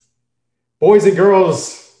Boys and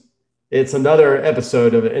girls, it's another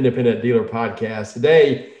episode of the Independent Dealer Podcast.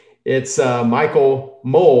 Today, it's Michael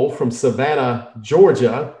Mole from Savannah,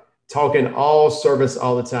 Georgia, talking all service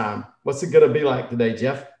all the time. What's it going to be like today,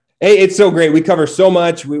 Jeff? Hey, it's so great. We cover so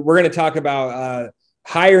much. We're going to talk about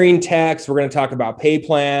hiring techs. We're going to talk about pay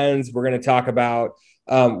plans. We're going to talk about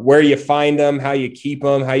where you find them, how you keep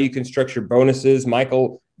them, how you can structure bonuses.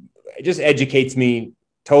 Michael just educates me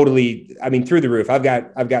totally. I mean, through the roof. I've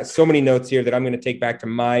got so many notes here that I'm going to take back to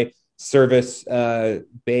my service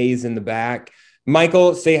bays in the back.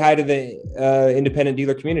 Michael, say hi to the independent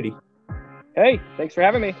dealer community. Hey, thanks for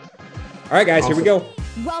having me. All right, guys, Here we go.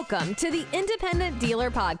 Welcome to the Independent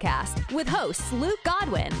Dealer Podcast with hosts Luke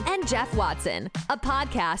Godwin and Jeff Watson, a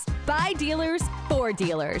podcast by dealers for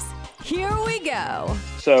dealers. Here we go.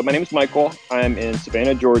 So my name is Michael. I'm in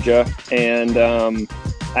Savannah, Georgia, and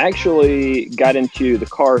I actually got into the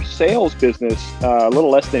car sales business a little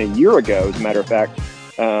less than a year ago, as a matter of fact.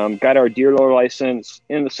 Got our dealer license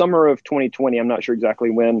in the summer of 2020. I'm not sure exactly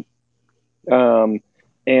when.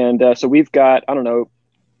 So we've got, I don't know,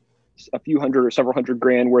 a few hundred or several hundred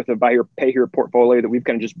grand worth of buy here, pay here portfolio that we've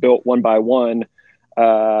kind of just built one by one.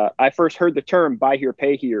 I first heard the term buy here,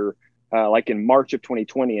 pay here, like in March of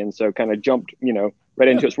 2020. And so kind of jumped, right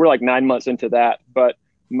into it. So we're like 9 months into that. But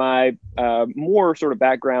my more sort of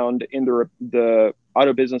background in the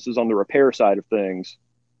auto business is on the repair side of things.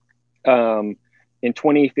 In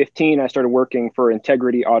 2015, I started working for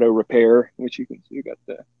Integrity Auto Repair, which you can see, you got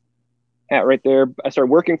the hat right there. I started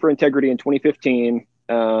working for Integrity in 2015.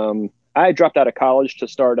 I dropped out of college to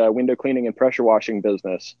start a window cleaning and pressure washing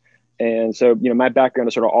business. And so, my background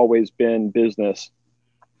has sort of always been business.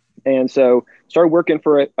 And so started working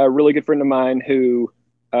for a really good friend of mine who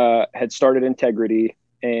had started Integrity.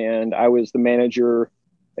 And I was the manager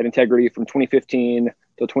at Integrity from 2015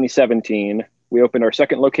 till 2017. We opened our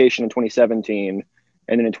second location in 2017.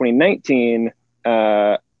 And then in 2019,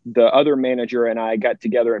 the other manager and I got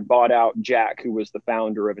together and bought out Jack, who was the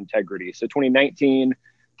founder of Integrity. So 2019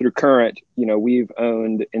 through current, we've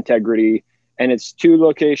owned Integrity, and it's two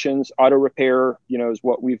locations. Auto repair, is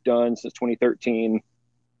what we've done since 2013.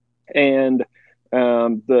 And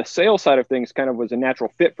the sales side of things kind of was a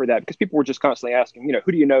natural fit for that because people were just constantly asking,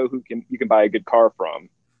 who do you know you can buy a good car from?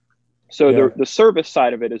 So the service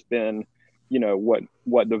side of it has been,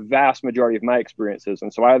 what the vast majority of my experience is.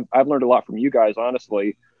 And so I've learned a lot from you guys,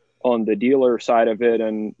 honestly, on the dealer side of it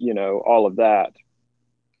and, all of that.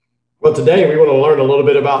 Well, today we want to learn a little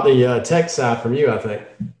bit about the tech side from you, I think.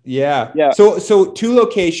 Yeah. So two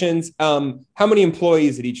locations. How many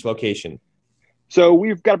employees at each location? So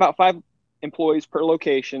we've got about 5 employees per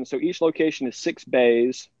location. So each location is 6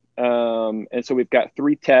 bays. And so we've got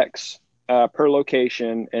 3 techs per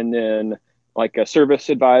location, and then like a service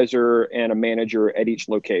advisor and a manager at each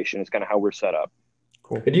location. It's kind of how we're set up.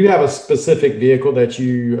 Cool. Do you have a specific vehicle that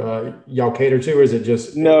y'all cater to, or is it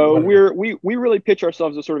just? No, we really pitch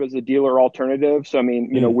ourselves as sort of as a dealer alternative. So, I mean,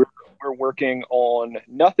 we're working on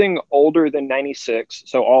nothing older than 96.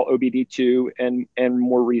 So all OBD2 and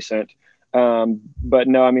more recent. But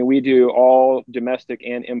no, I mean, we do all domestic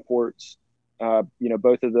and imports,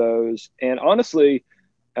 both of those. And honestly,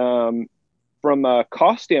 from a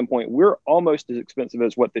cost standpoint, we're almost as expensive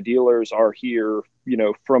as what the dealers are here,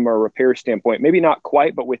 from a repair standpoint, maybe not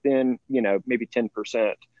quite, but within, maybe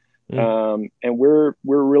 10%. And we're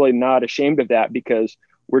really not ashamed of that because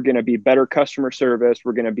we're going to be better customer service.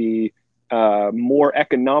 We're going to be more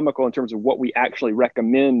economical in terms of what we actually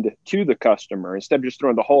recommend to the customer instead of just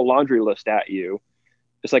throwing the whole laundry list at you.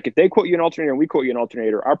 It's like if they quote you an alternator and we quote you an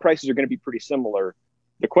alternator, our prices are going to be pretty similar.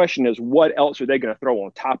 The question is, what else are they going to throw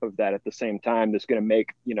on top of that at the same time that's going to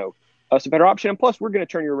make, us a better option? And plus, we're going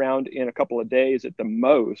to turn you around in a couple of days at the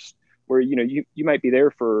most, where, you might be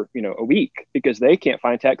there for, a week because they can't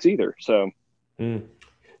find techs either. So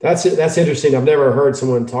that's interesting. I've never heard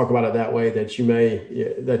someone talk about it that way,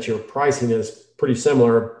 that your pricing is pretty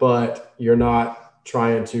similar, but you're not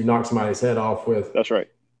trying to knock somebody's head off with. That's right.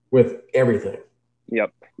 With everything.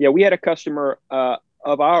 Yep. Yeah. We had a customer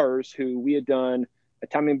of ours who we had done a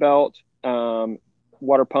timing belt,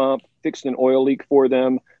 water pump, fixed an oil leak for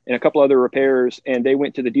them, and a couple other repairs. And they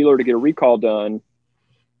went to the dealer to get a recall done.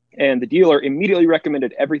 And the dealer immediately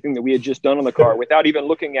recommended everything that we had just done on the car without even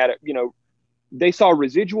looking at it. They saw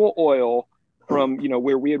residual oil from,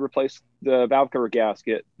 where we had replaced the valve cover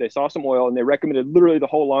gasket. They saw some oil and they recommended literally the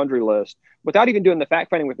whole laundry list without even doing the fact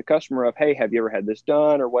finding with the customer of, hey, have you ever had this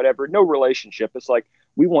done or whatever? No relationship. It's like,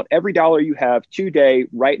 we want every dollar you have today,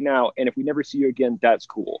 right now. And if we never see you again, that's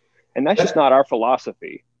cool. And that's just not our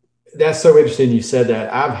philosophy. That's so interesting you said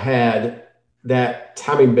that. I've had that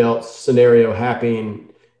timing belt scenario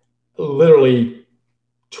happening literally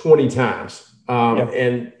 20 times.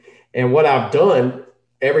 And what I've done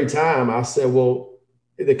every time, I said, well,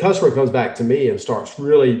 the customer comes back to me and starts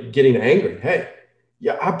really getting angry. Hey,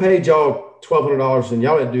 yeah, I paid y'all $1,200 and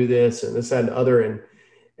y'all didn't do this and this, that, and the other.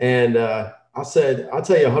 And I said, I'll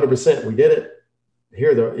tell you 100%, we did it.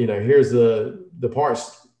 Here's the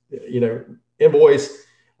parts, invoice.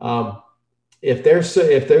 If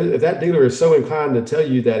that dealer is so inclined to tell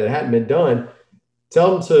you that it hadn't been done,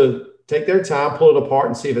 tell them to take their time, pull it apart,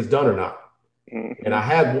 and see if it's done or not. Mm-hmm. And I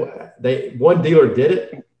had one dealer did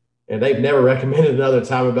it, and they've never recommended another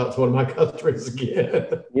time belt to one of my customers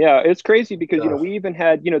again. Yeah, it's crazy because we even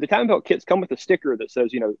had the time belt kits come with a sticker that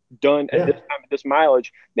says done at this time at this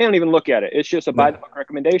mileage. They don't even look at it. It's just a by the book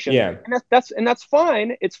recommendation. Yeah, and that's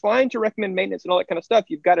fine. It's fine to recommend maintenance and all that kind of stuff.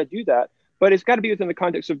 You've got to do that, but it's got to be within the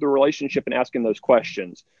context of the relationship and asking those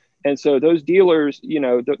questions. And so those dealers,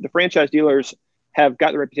 the franchise dealers have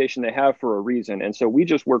got the reputation they have for a reason. And so we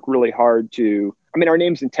just work really hard our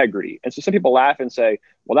name's Integrity. And so some people laugh and say,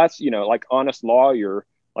 well, that's, like honest lawyer,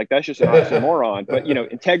 like that's just an oxymoron. But,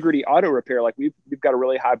 Integrity Auto Repair, like we've got a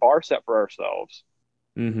really high bar set for ourselves.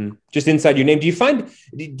 Mm-hmm. Just inside your name. Do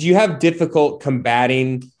you have difficult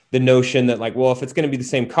combating the notion that like, well, if it's going to be the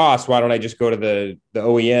same cost, why don't I just go to the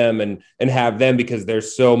OEM and have them because they're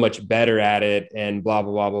so much better at it and blah,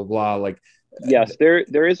 blah, blah, blah, blah. Like, yes,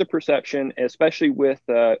 there is a perception, especially with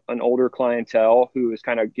an older clientele who is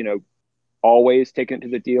kind of, always taking it to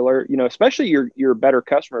the dealer, especially your better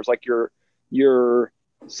customers, like your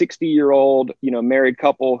 60-year-old, married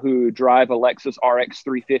couple who drive a Lexus RX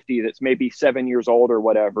 350 that's maybe 7 years old or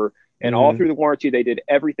whatever. And all through the warranty, they did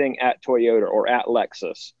everything at Toyota or at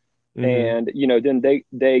Lexus. And, then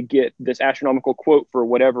they get this astronomical quote for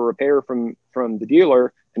whatever repair from the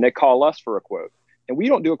dealer, and they call us for a quote. And we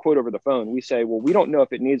don't do a quote over the phone. We say, well, we don't know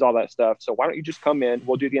if it needs all that stuff. So why don't you just come in?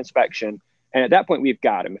 We'll do the inspection. And at that point, we've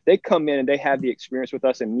got them. If they come in and they have the experience with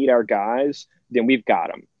us and meet our guys, then we've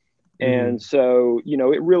got them. And so,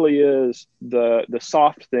 it really is the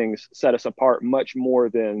soft things set us apart much more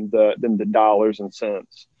than the dollars and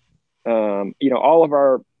cents. All of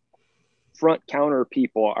our front counter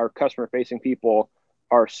people, our customer facing people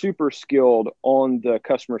are super skilled on the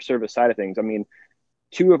customer service side of things. I mean,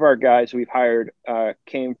 two of our guys we've hired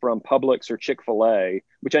came from Publix or Chick-fil-A,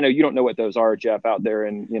 which I know you don't know what those are, Jeff, out there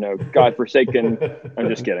in, godforsaken. I'm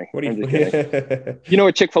just kidding. Kidding. You know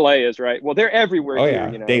what Chick-fil-A is, right? Well, they're everywhere. Oh,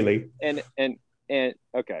 here, yeah, daily. And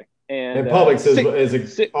okay. And Publix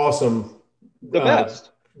is an awesome, the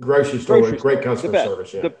best grocery store with great customer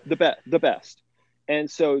service. Yeah. The best.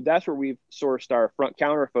 And so that's where we've sourced our front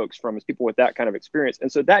counter folks from, is people with that kind of experience.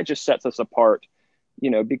 And so that just sets us apart,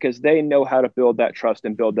 because they know how to build that trust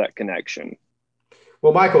and build that connection.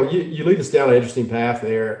 Well, Michael, you lead us down an interesting path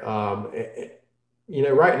there.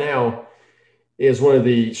 Right now is one of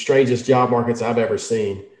the strangest job markets I've ever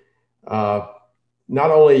seen. Not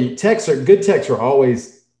only good techs are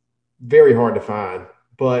always very hard to find,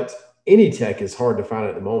 but any tech is hard to find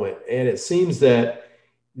at the moment. And it seems that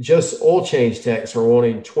just oil change techs are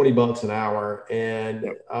wanting $20 an hour, and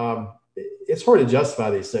it's hard to justify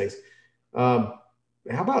these things.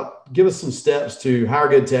 How about give us some steps to hire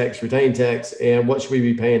good techs, retain techs, and what should we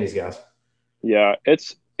be paying these guys? Yeah,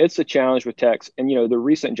 it's a challenge with techs. And, the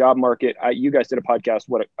recent job market, you guys did a podcast,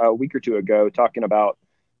 a week or two ago, talking about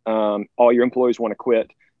all your employees want to quit.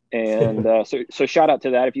 And so shout out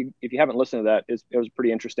to that. If you haven't listened to that, it was a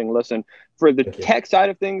pretty interesting listen. For the tech side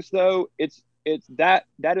of things, though, it's that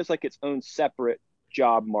is like its own separate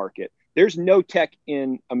job market. There's no tech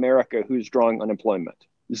in America who's drawing unemployment.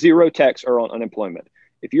 Zero techs are on unemployment.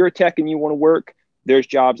 If you're a tech and you want to work, there's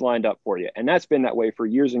jobs lined up for you. And that's been that way for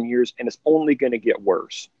years and years, and it's only going to get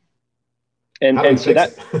worse. And so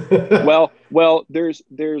that, well, there's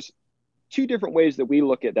two different ways that we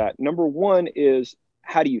look at that. Number one is,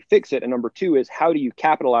 how do you fix it? And number two is, how do you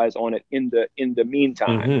capitalize on it in the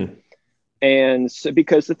meantime? Mm-hmm. And so,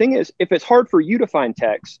 because the thing is, if it's hard for you to find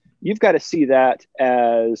techs, you've got to see that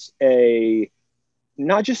as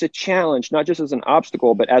not just a challenge, not just as an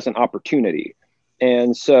obstacle, but as an opportunity.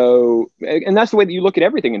 And so, and that's the way that you look at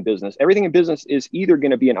everything in business. Everything in business is either going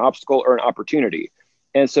to be an obstacle or an opportunity.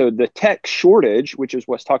 And so the tech shortage, which is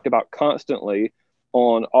what's talked about constantly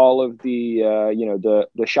on all of the,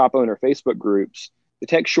 the shop owner Facebook groups, the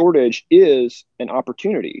tech shortage is an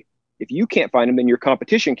opportunity. If you can't find them, then your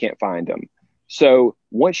competition can't find them. So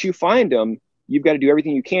once you find them, you've got to do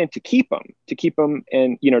everything you can to keep them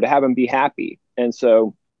and, to have them be happy. And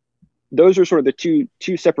so those are sort of the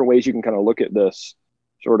two separate ways you can kind of look at this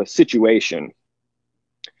sort of situation.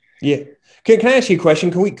 Yeah. Can I ask you a question?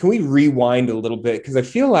 Can we rewind a little bit? Because I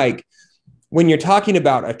feel like when you're talking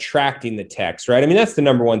about attracting the techs, right? I mean, that's the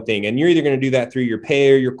number one thing. And you're either going to do that through your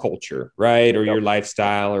pay or your culture, right? Or your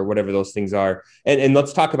lifestyle or whatever those things are. And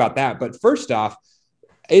let's talk about that. But first off,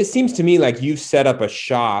 it seems to me like you've set up a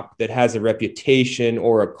shop that has a reputation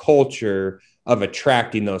or a culture of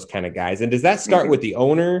attracting those kind of guys. And does that start with the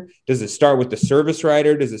owner? Does it start with the service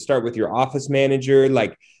writer? Does it start with your office manager?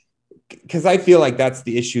 Like, because I feel like that's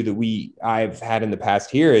the issue that I've had in the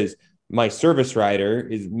past here is my service writer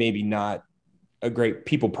is maybe not a great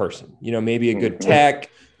people person, maybe a good tech,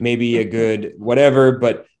 maybe a good whatever,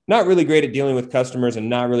 but not really great at dealing with customers and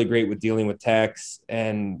not really great with dealing with techs.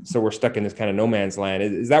 And so we're stuck in this kind of no man's land.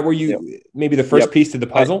 Is that where maybe the first piece to the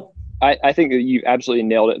puzzle? I think that you absolutely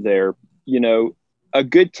nailed it there. A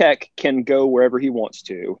good tech can go wherever he wants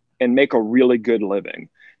to and make a really good living.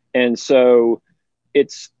 And so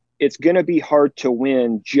it's going to be hard to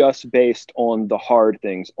win just based on the hard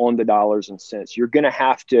things, on the dollars and cents. You're going to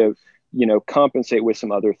have to, compensate with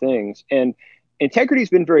some other things. And Integrity's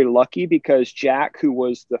been very lucky because Jack, who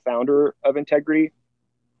was the founder of Integrity,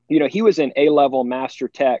 he was an A-level master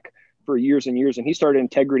tech for years and years. And he started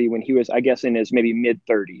Integrity when he was, I guess, in his maybe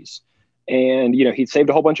mid-30s. And, he'd saved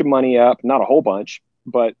a whole bunch of money up, not a whole bunch,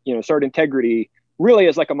 but, started Integrity really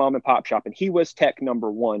as like a mom and pop shop. And he was tech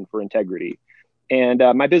number one for Integrity. And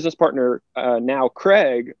my business partner now,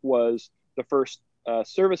 Craig, was the first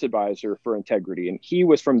service advisor for Integrity. And he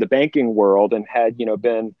was from the banking world and had,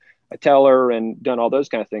 been a teller and done all those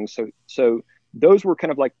kind of things. So those were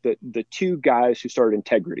kind of like the two guys who started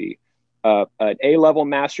Integrity. An A-level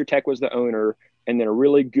master tech was the owner, and then a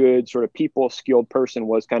really good sort of people skilled person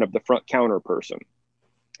was kind of the front counter person.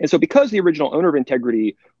 And so because the original owner of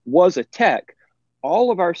Integrity was a tech,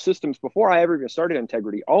 all of our systems, before I ever even started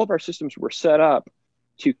Integrity, all of our systems were set up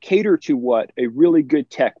to cater to what a really good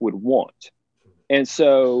tech would want. And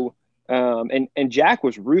so, and Jack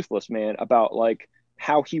was ruthless, man, about like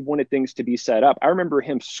how he wanted things to be set up. I remember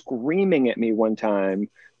him screaming at me one time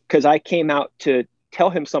because I came out to tell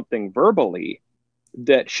him something verbally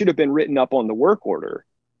that should have been written up on the work order.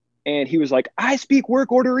 And he was like, I speak work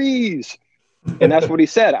orderese. And that's what he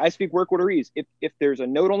said. I speak work orderese. If there's a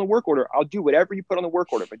note on the work order, I'll do whatever you put on the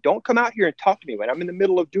work order, but don't come out here and talk to me when I'm in the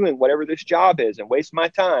middle of doing whatever this job is and waste my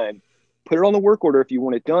time. Put it on the work order if you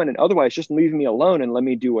want it done. And otherwise just leave me alone and let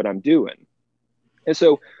me do what I'm doing. And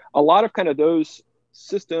so a lot of kind of those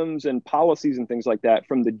systems and policies and things like that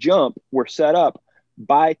from the jump were set up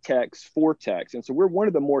by techs for techs. And so we're one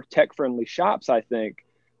of the more tech friendly shops, I think,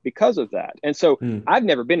 because of that. And so I've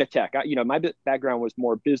never been a tech. My background was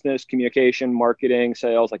more business, communication, marketing,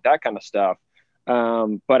 sales, like that kind of stuff.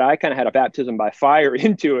 But I kind of had a baptism by fire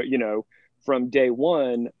into it, from day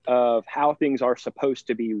one of how things are supposed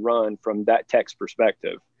to be run from that tech's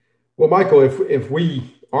perspective. Well, Michael, if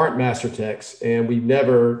we aren't master techs and we've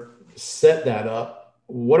never set that up,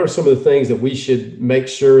 what are some of the things that we should make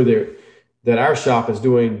sure that our shop is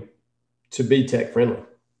doing to be tech friendly?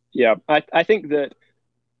 Yeah, I think that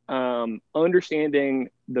understanding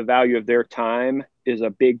the value of their time is a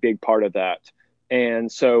big part of that.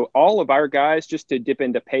 And so all of our guys, just to dip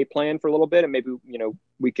into pay plan for a little bit, and maybe,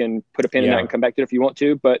 we can put a pin in that and come back to it if you want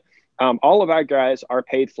to, but all of our guys are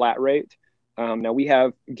paid flat rate. Now we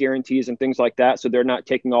have guarantees and things like that, so they're not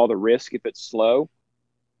taking all the risk if it's slow.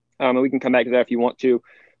 And we can come back to that if you want to.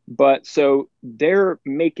 But so they're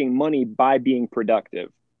making money by being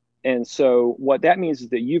productive. And so what that means is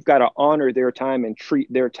that you've got to honor their time and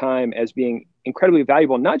treat their time as being incredibly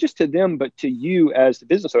valuable, not just to them, but to you as the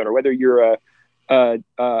business owner, whether you're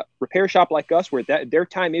a repair shop like us, where their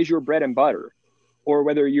time is your bread and butter, or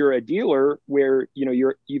whether you're a dealer where,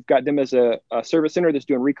 you've got them as a service center that's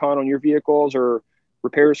doing recon on your vehicles or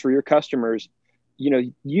repairs for your customers.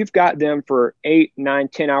 You've got them for 8, 9,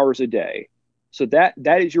 10 hours a day. So that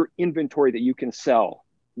is your inventory that you can sell.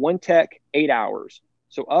 One tech, 8 hours.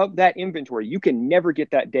 So of that inventory, you can never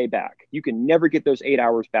get that day back. You can never get those 8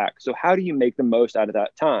 hours back. So how do you make the most out of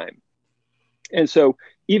that time? And so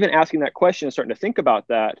even asking that question and starting to think about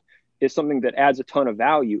that is something that adds a ton of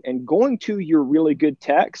value. And going to your really good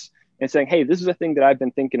techs and saying, hey, this is a thing that I've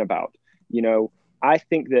been thinking about. I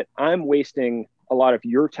think that I'm wasting a lot of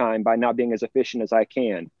your time by not being as efficient as I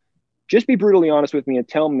can. Just be brutally honest with me and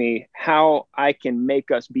tell me how I can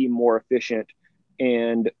make us be more efficient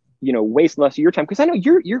and, waste less of your time. Because I know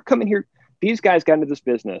you're coming here. These guys got into this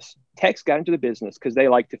business. Techs got into the business because they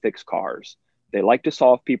like to fix cars. They like to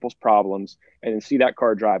solve people's problems and then see that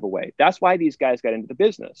car drive away. That's why these guys got into the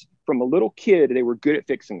business. From a little kid, they were good at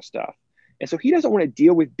fixing stuff. And so he doesn't want to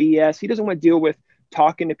deal with BS. He doesn't want to deal with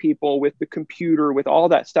talking to people, with the computer, with all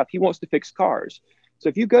that stuff. He wants to fix cars. So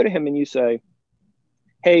if you go to him and you say,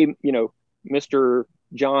 hey, Mr.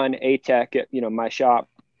 John, a tech at, my shop,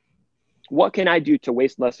 what can I do to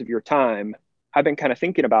waste less of your time? I've been kind of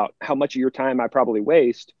thinking about how much of your time I probably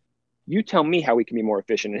waste. You tell me how we can be more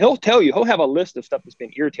efficient. And he'll tell you, he'll have a list of stuff that's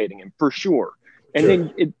been irritating him for sure.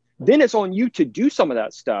 And then it's on you to do some of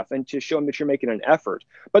that stuff and to show him that you're making an effort.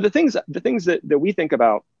 But the things that we think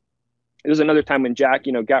about, it was another time when Jack,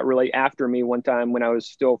 got really after me one time when I was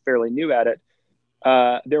still fairly new at it.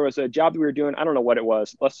 There was a job that we were doing. I don't know what it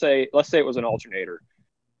was. Let's say it was an alternator.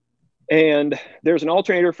 And there's an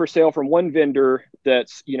alternator for sale from one vendor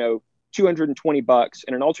that's, $220,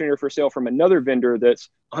 and an alternator for sale from another vendor that's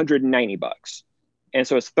 $190. And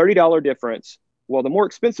so it's $30 difference. Well, the more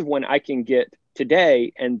expensive one I can get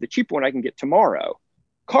today and the cheaper one I can get tomorrow.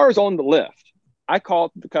 Car's on the lift. I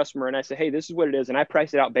call the customer and I say, hey, this is what it is. And I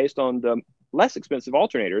price it out based on the less expensive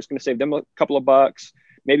alternator. It's going to save them a couple of bucks.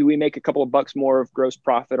 Maybe we make a couple of bucks more of gross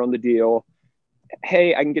profit on the deal.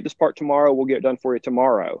 Hey, I can get this part tomorrow. We'll get it done for you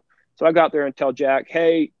tomorrow. So I go out there and tell Jack,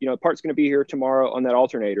 hey, the part's going to be here tomorrow on that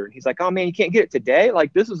alternator. And he's like, oh man, you can't get it today?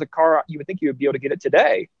 Like, this is a car, you would think you would be able to get it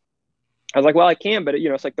today. I was like, well, I can, but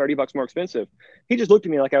it's like $30 more expensive. He just looked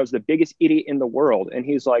at me like I was the biggest idiot in the world. And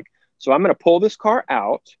he's like, so I'm going to pull this car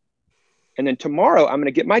out. And then tomorrow I'm going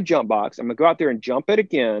to get my jump box. I'm going to go out there and jump it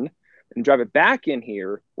again and drive it back in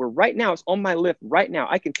here, where right now it's on my lift right now.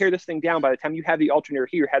 I can tear this thing down by the time you have the alternator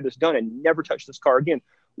here, have this done, and never touch this car again.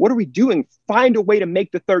 What are we doing? Find a way to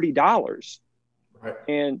make the $30. Right.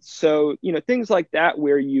 And so, things like that,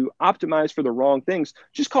 where you optimize for the wrong things,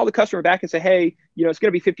 just call the customer back and say, hey, it's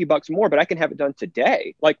going to be $50 more, but I can have it done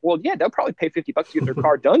today. Like, well, yeah, they'll probably pay $50 to get their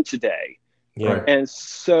car done today. Yeah. Right. And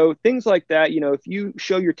so things like that, if you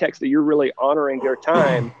show your techs that you're really honoring their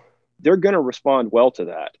time, they're going to respond well to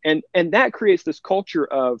that. And that creates this culture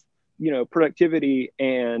of, productivity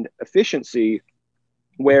and efficiency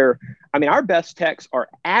where, our best techs are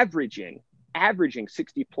averaging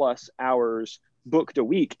 60 plus hours booked a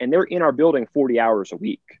week, and they're in our building 40 hours a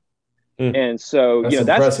week. And so, that's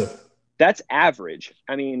impressive. That's average.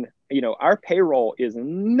 Our payroll is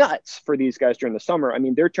nuts for these guys during the summer.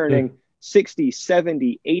 They're turning 60,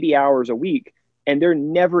 70, 80 hours a week, and they're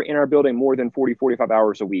never in our building more than 40, 45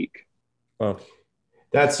 hours a week. Wow.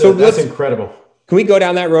 That's incredible. Can we go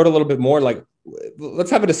down that road a little bit more? Like,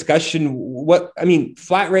 let's have a discussion.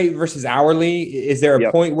 Flat rate versus hourly. Is there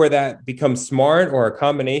a point where that becomes smart, or a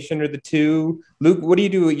combination of the two? Luke, what do you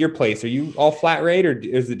do at your place? Are you all flat rate, or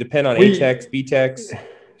does it depend on A-techs, B-techs?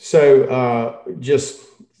 So just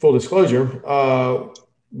full disclosure,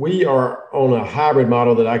 we are on a hybrid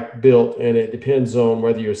model that I built, and it depends on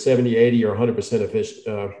whether you're 70, 80, or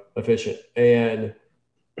 100% efficient. And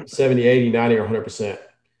 70, 80, 90, or 100%.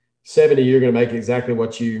 70, you're going to make exactly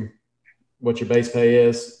what your base pay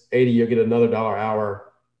is. 80, you'll get another $1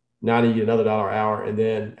 hour. 90, you get another $1 hour. And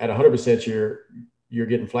then at 100%, you're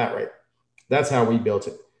getting flat rate. That's how we built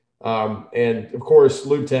it. And of course,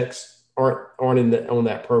 lube techs aren't on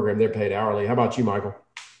that program. They're paid hourly. How about you, Michael?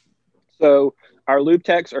 So our lube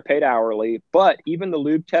techs are paid hourly, but even the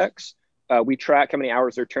lube techs, we track how many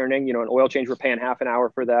hours they're turning. An oil change, we're paying half an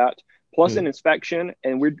hour for that, plus an inspection.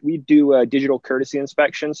 And we do a digital courtesy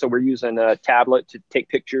inspection. So we're using a tablet to take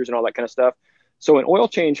pictures and all that kind of stuff. So an oil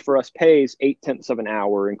change for us pays 0.8 of an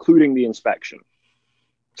hour, including the inspection.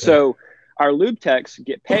 Okay. So our lube techs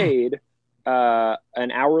get paid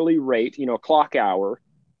an hourly rate, a clock hour.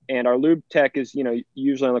 And our lube tech is,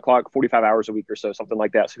 usually on the clock 45 hours a week or so, something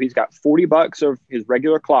like that. So he's got $40 of his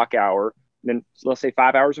regular clock hour, and then let's say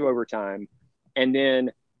 5 hours of overtime. And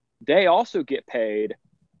then they also get paid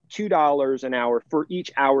 $2 an hour for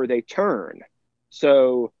each hour they turn.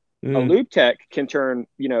 So a lube tech can turn,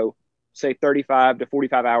 say 35 to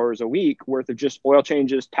 45 hours a week worth of just oil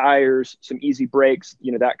changes, tires, some easy brakes,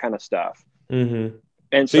 that kind of stuff. Mm-hmm.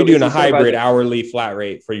 And so you're doing a hybrid hourly flat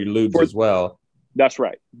rate for your lubes as well. That's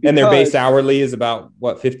right. And their base hourly is about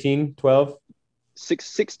what, 15, 12?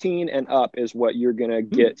 16 and up is what you're going to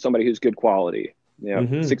get somebody who's good quality.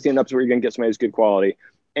 16 and up is where you're going to get somebody who's good quality.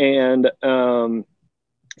 And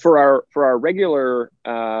for our regular,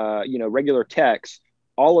 regular techs,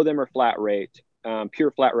 all of them are flat rate,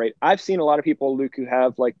 pure flat rate. I've seen a lot of people, Luke, who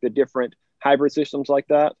have like the different hybrid systems like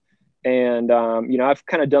that. And, I've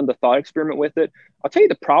kind of done the thought experiment with it. I'll tell you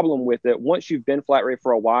the problem with it. Once you've been flat rate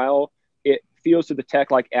for a while, it feels to the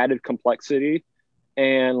tech like added complexity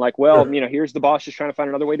and like, well, here's the boss just trying to find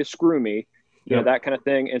another way to screw me, that kind of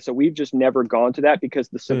thing. And so we've just never gone to that because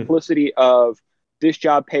the simplicity of this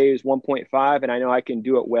job pays 1.5 and I know I can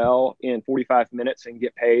do it well in 45 minutes and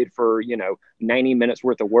get paid for, 90 minutes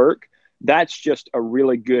worth of work. That's just a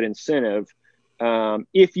really good incentive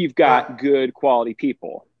if you've got good quality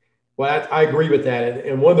people. Well, I agree with that.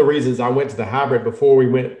 And one of the reasons I went to the hybrid before we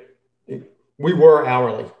were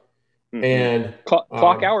hourly and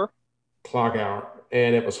clock hour,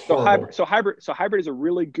 and it was horrible. So hybrid is a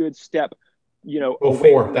really good step, Before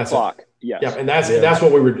away from the clock. Yes. Yeah. And that's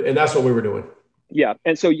what we were doing. Yeah.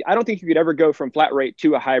 And so I don't think you could ever go from flat rate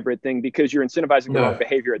to a hybrid thing because you're incentivizing the wrong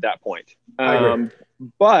behavior at that point. I agree.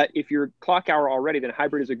 But if you're clock hour already, then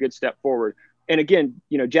hybrid is a good step forward. And again,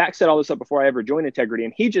 Jack set all this up before I ever joined Integrity.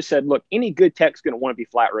 And he just said, look, any good tech's going to want to be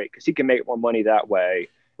flat rate because he can make more money that way.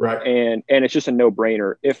 Right. And it's just a no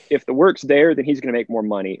brainer. If the work's there, then he's going to make more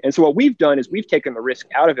money. And so what we've done is we've taken the risk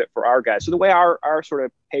out of it for our guys. So the way our sort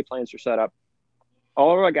of pay plans are set up,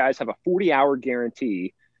 all of our guys have a 40-hour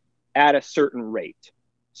guarantee at a certain rate.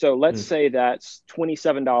 So let's say that's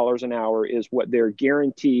 $27 an hour is what their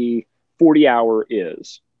guarantee 40-hour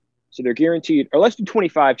is. So they're guaranteed, or let's do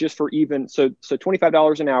 25 just for even. So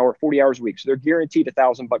 $25 an hour, 40 hours a week. So they're guaranteed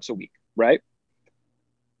 $1,000 a week, right?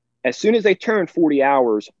 As soon as they turn 40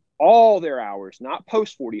 hours, all their hours, not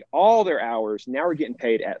post 40, all their hours now are getting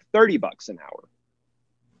paid at $30 an hour.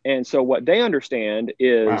 And so what they understand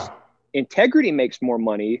is Integrity makes more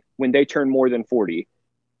money when they turn more than 40.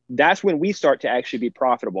 That's when we start to actually be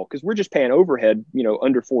profitable because we're just paying overhead,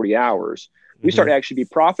 under 40 hours. We start to actually be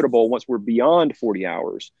profitable once we're beyond 40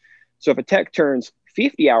 hours. So if a tech turns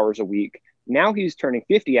 50 hours a week, now he's turning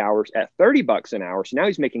 50 hours at $30 an hour. So now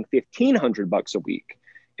he's making $1,500 a week.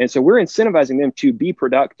 And so we're incentivizing them to be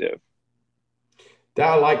productive.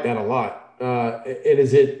 I like that a lot.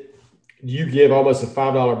 Do you give almost a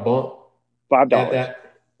 $5 bump? $5. At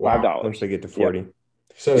that? Wow. $5. Once they get to 40. Yep.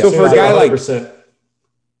 So for a guy like, 100%.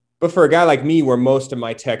 but for a guy like me, where most of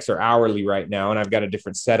my techs are hourly right now, and I've got a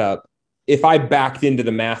different setup, if I backed into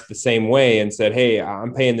the math the same way and said, hey,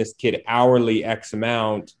 I'm paying this kid hourly X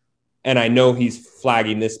amount, and I know he's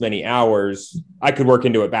flagging this many hours, I could work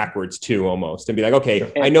into it backwards too, almost, and be like, okay,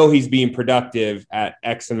 Sure. I know he's being productive at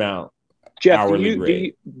X amount. Jeff,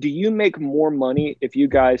 do you make more money if you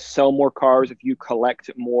guys sell more cars, if you collect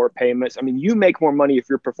more payments? I mean, you make more money if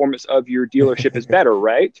your performance of your dealership is better,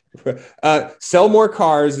 right? Sell more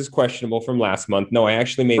cars is questionable from last month. No, I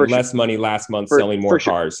actually made less money last month selling more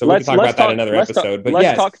cars. So we can talk about that in another episode. But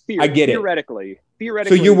yes, I get it. Theoretically.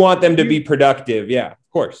 So you want them to be productive. Yeah, of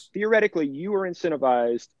course. Theoretically, you are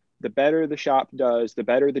incentivized. The better the shop does, the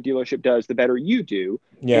better the dealership does, the better you do.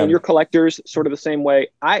 Yeah. And your collectors sort of the same way.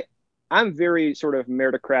 I'm very sort of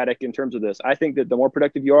meritocratic in terms of this. I think that the more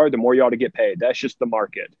productive you are, the more you ought to get paid. That's just the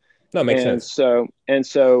market. That makes sense.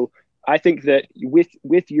 So I think that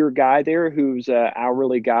with your guy there, who's an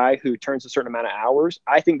hourly guy who turns a certain amount of hours,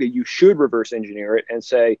 I think that you should reverse engineer it and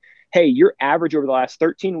say, hey, your average over the last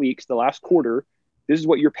 13 weeks, the last quarter, this is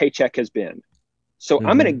what your paycheck has been. So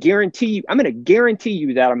I'm going to guarantee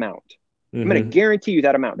you that amount. I'm going to guarantee you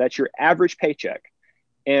that amount. That's your average paycheck.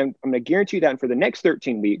 And I'm going to guarantee you that. And for the next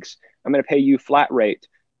 13 weeks, I'm going to pay you flat rate.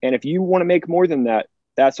 And if you want to make more than that,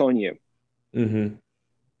 that's on you. Mm-hmm.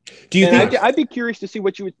 Do you think I'd be curious to see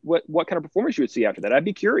what kind of performance you would see after that? I'd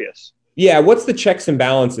be curious. Yeah. What's the checks and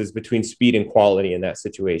balances between speed and quality in that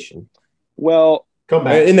situation? Well, come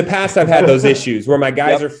back. In the past, I've had those issues where my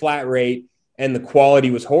guys are flat rate and the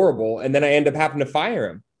quality was horrible. And then I end up having to fire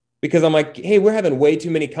them because I'm like, hey, we're having way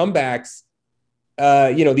too many comebacks.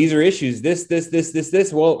 These are issues,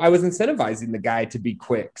 this. Well, I was incentivizing the guy to be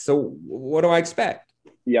quick. So what do I expect?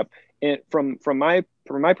 Yep. And from my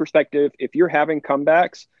perspective, if you're having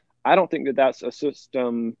comebacks, I don't think that that's a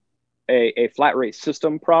system, a flat rate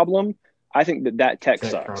system problem. I think that tech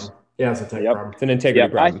sucks. Problem. Yeah, it's a tech problem. It's an integrity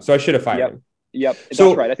problem. So I should have fired him. Yep. That's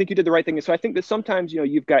right. I think you did the right thing. And so I think that sometimes,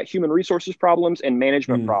 you've got human resources problems and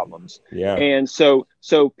management problems. Yeah. And so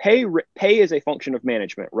pay is a function of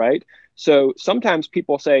management, right? So sometimes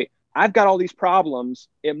people say, I've got all these problems.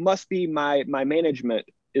 It must be my management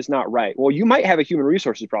is not right. Well, you might have a human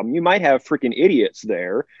resources problem. You might have freaking idiots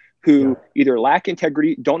there who either lack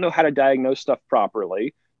integrity, don't know how to diagnose stuff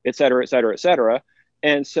properly, et cetera, et cetera, et cetera.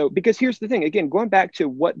 And so, because here's the thing, again, going back to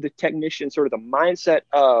what the technician, sort of the mindset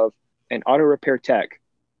of an auto repair tech,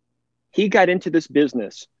 he got into this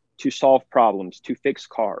business to solve problems, to fix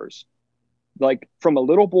cars. Like from a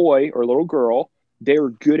little boy or a little girl, they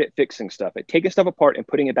were good at fixing stuff, at taking stuff apart and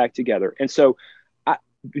putting it back together. And so,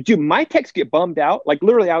 my techs get bummed out. Like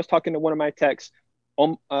literally, I was talking to one of my techs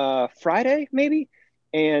on Friday, maybe,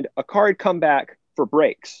 and a car had come back for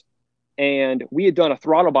brakes. And we had done a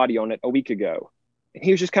throttle body on it a week ago. And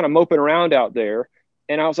he was just kind of moping around out there.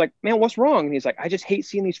 And I was like, man, what's wrong? And he's like, I just hate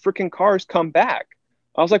seeing these freaking cars come back.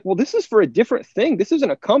 I was like, well, this is for a different thing. This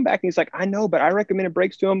isn't a comeback. And he's like, I know, but I recommended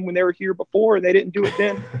brakes to them when they were here before and they didn't do it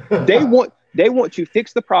then. They want to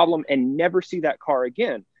fix the problem and never see that car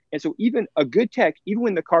again. And so even a good tech, even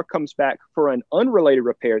when the car comes back for an unrelated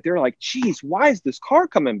repair, they're like, geez, why is this car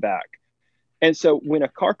coming back? And so when a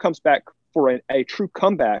car comes back for a true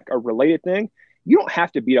comeback, a related thing, you don't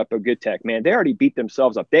have to beat up a good tech, man. They already beat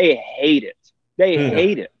themselves up. They hate it. They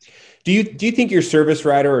hate it. Do you think your service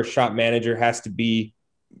writer or shop manager has to be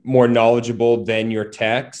more knowledgeable than your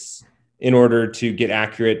techs in order to get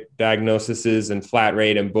accurate diagnoses and flat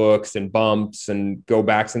rate and books and bumps and go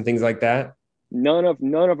backs and things like that? None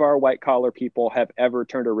of our white collar people have ever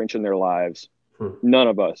turned a wrench in their lives. None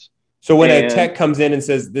of us. So when a tech comes in and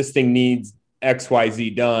says this thing needs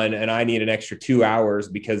XYZ done and I need an extra 2 hours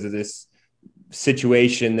because of this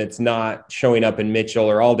situation that's not showing up in Mitchell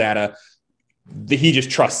or ALLDATA, he just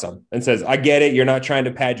trusts them and says, I get it. You're not trying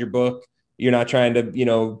to pad your book. You're not trying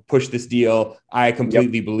to, push this deal. I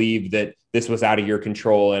completely believe that this was out of your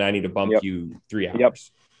control and I need to bump you 3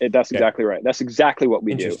 hours. That's exactly right. That's exactly what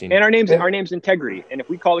we do. And our name's integrity. And if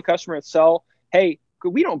we call the customer and sell, hey,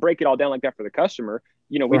 we don't break it all down like that for the customer.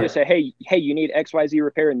 We just say, hey, you need XYZ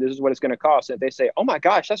repair and this is what it's going to cost. And if they say, oh my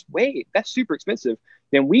gosh, that's super expensive.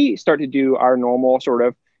 Then we start to do our normal sort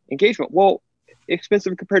of engagement. Well,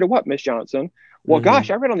 expensive compared to what, Miss Johnson? Well, gosh,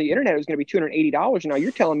 I read on the internet it was going to be $280. And now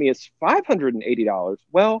you're telling me it's $580.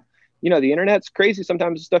 Well, the internet's crazy.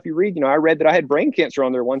 Sometimes the stuff you read, I read that I had brain cancer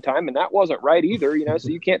on there one time and that wasn't right either, so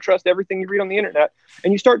you can't trust everything you read on the internet.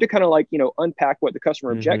 And you start to kind of unpack what the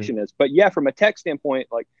customer objection is. But yeah, from a tech standpoint,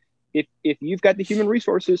 if you've got the human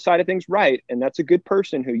resources side of things right, and that's a good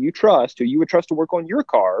person who you trust, who you would trust to work on your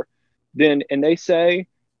car, then, and they say,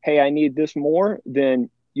 hey, I need this more, then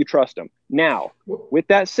you trust them. Now, with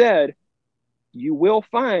that said, you will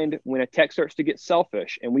find when a tech starts to get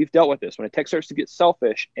selfish, and we've dealt with this, when a tech starts to get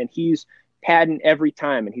selfish and he's padding every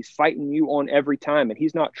time and he's fighting you on every time and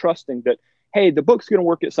he's not trusting that, hey, the book's going to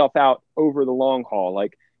work itself out over the long haul.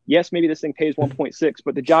 Yes, maybe this thing pays 1.6,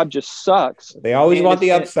 but the job just sucks. They always want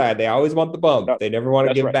the upside. They always want the bump. They never want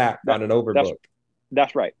to give back on an overbook.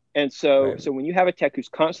 That's right. And so when you have a tech who's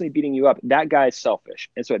constantly beating you up, that guy's selfish.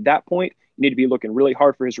 And so at that point, you need to be looking really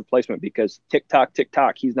hard for his replacement because tick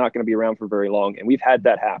tock, he's not going to be around for very long. And we've had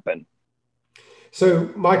that happen. So,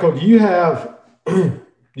 Michael, do you have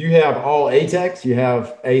all A techs? You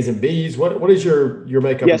have A's and B's? What is your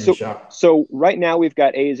makeup in the shop? So right now we've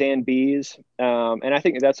got A's and B's. And I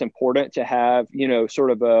think that's important to have,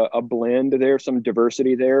 sort of a blend there, some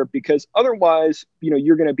diversity there, because otherwise,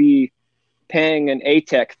 you're going to be paying an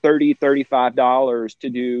A-Tech $30, $35 to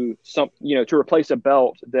do some, to replace a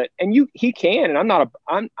belt he can, and I'm not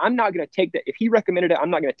going to take that. If he recommended it, I'm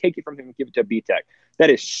not going to take it from him and give it to a B-Tech. That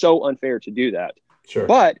is so unfair to do that. Sure.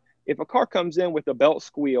 But if a car comes in with a belt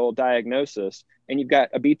squeal diagnosis and you've got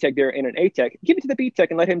a B-Tech there and an A-Tech, give it to the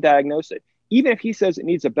B-Tech and let him diagnose it. Even if he says it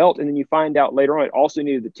needs a belt and then you find out later on it also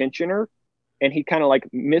needed the tensioner and he kind of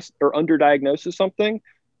missed or underdiagnoses something,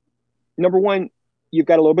 number one, you've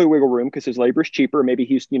got a little bit of wiggle room because his labor is cheaper. Maybe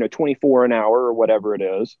he's, 24 an hour or whatever it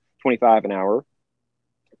is, 25 an hour.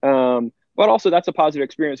 But also that's a positive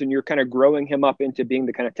experience and you're kind of growing him up into being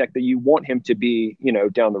the kind of tech that you want him to be,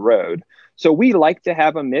 down the road. So we like to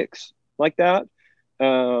have a mix like that.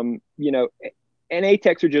 And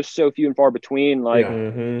A-Techs are just so few and far between.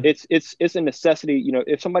 It's a necessity.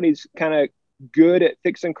 If somebody's kind of good at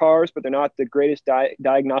fixing cars, but they're not the greatest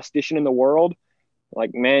diagnostician in the world,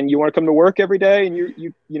 man, you want to come to work every day and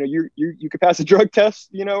you could pass a drug test,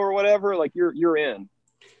 or whatever, you're in.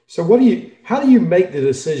 So how do you make the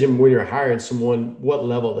decision when you're hiring someone, what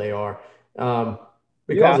level they are?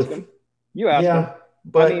 You ask them.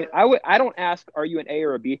 But I don't ask, are you an A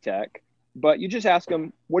or a B tech, but you just ask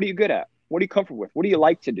them, what are you good at? What are you comfortable with? What do you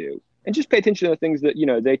like to do? And just pay attention to the things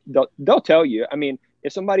that, they'll tell you. I mean,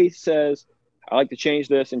 if somebody says, I like to change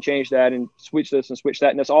this and change that and switch this and switch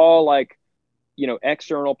that, and it's all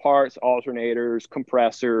external parts, alternators,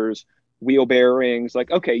 compressors, wheel bearings,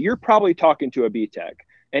 okay, you're probably talking to a B tech.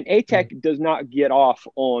 An A tech does not get off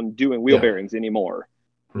on doing wheel bearings anymore.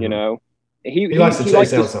 Mm-hmm. He likes to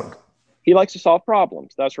chase down something. He likes to solve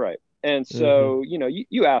problems. That's right. And so,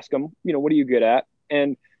 you ask him, what are you good at?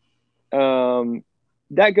 And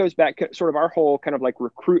that goes back sort of our whole kind of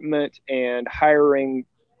recruitment and hiring,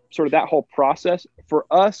 sort of that whole process for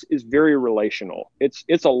us is very relational.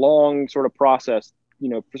 It's a long sort of process,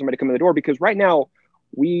 for somebody to come in the door, because right now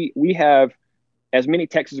we have as many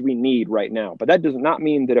techs as we need right now. But that does not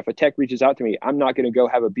mean that if a tech reaches out to me, I'm not going to go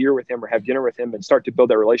have a beer with him or have dinner with him and start to build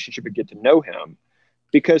that relationship and get to know him,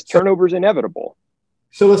 because turnover is inevitable.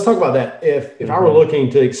 So let's talk about that. If I were looking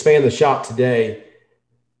to expand the shop today,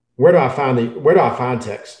 where do I find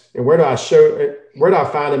techs, and where do I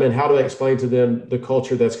find them, and how do I explain to them the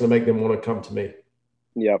culture that's going to make them want to come to me?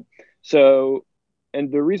 Yep. So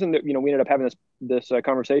and the reason that, we ended up having this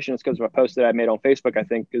conversation is because of a post that I made on Facebook, I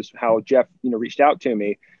think is how Jeff, reached out to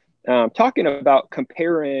me, talking about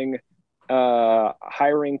comparing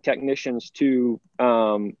hiring technicians to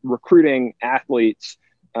recruiting athletes,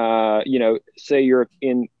 say you're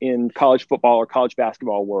in college football or college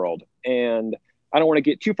basketball world. And I don't want to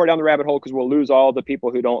get too far down the rabbit hole because we'll lose all the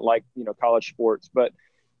people who don't like, college sports. But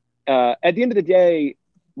at the end of the day,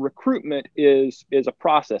 recruitment is a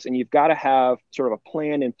process, and you've got to have sort of a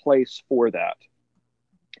plan in place for that.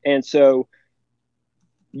 And so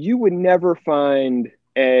you would never find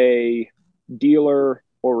a dealer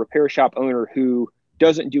or repair shop owner who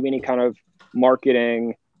doesn't do any kind of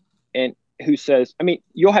marketing, and who says,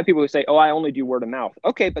 you'll have people who say, oh, I only do word of mouth.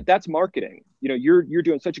 Okay, but that's marketing. You're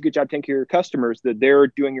doing such a good job taking care of your customers that they're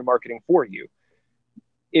doing your marketing for you.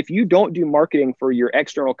 If you don't do marketing for your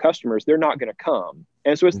external customers, they're not going to come.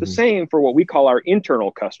 And so it's the same for what we call our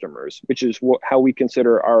internal customers, which is how we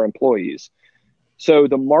consider our employees. So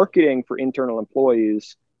the marketing for internal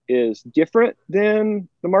employees is different than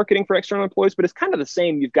the marketing for external employees, but it's kind of the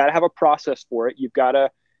same. You've got to have a process for it. You've got to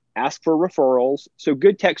ask for referrals. So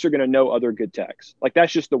good techs are going to know other good techs. Like,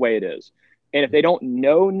 that's just the way it is. And if they don't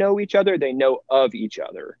know each other, they know of each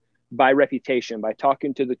other by reputation, by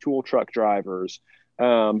talking to the tool truck drivers,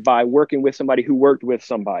 by working with somebody who worked with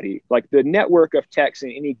somebody. Like, the network of techs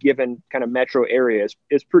in any given kind of metro area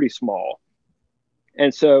is pretty small.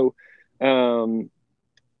 And so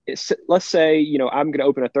let's say, I'm going to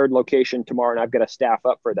open a third location tomorrow and I've got to staff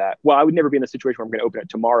up for that. Well, I would never be in the situation where I'm going to open it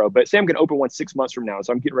tomorrow, but say I'm going to open one 6 months from now.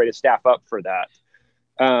 So I'm getting ready to staff up for that.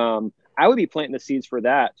 I would be planting the seeds for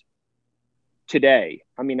that today.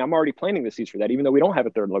 I'm already planting the seeds for that, even though we don't have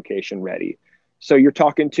a third location ready. So you're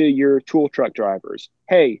talking to your tool truck drivers.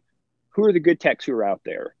 Hey, who are the good techs who are out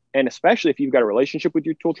there? And especially if you've got a relationship with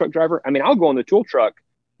your tool truck driver. I'll go on the tool truck,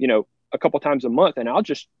 a couple times a month, and I'll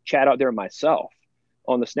just chat out there myself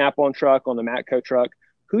on the Snap-on truck, on the Matco truck.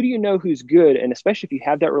 Who do you know who's good? And especially if you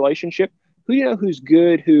have that relationship, who do you know who's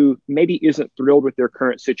good, who maybe isn't thrilled with their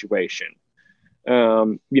current situation?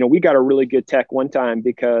 We got a really good tech one time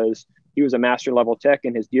because he was a master level tech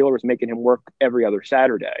and his dealer was making him work every other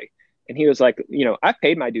Saturday. And he was like, I've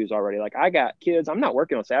paid my dues already. Like, I got kids. I'm not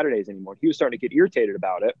working on Saturdays anymore. He was starting to get irritated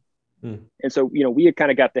about it. And so, we had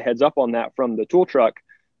kind of got the heads up on that from the tool truck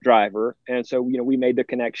driver. And so, we made the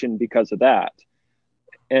connection because of that.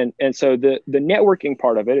 And so the networking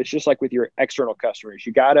part of it, it's just like with your external customers.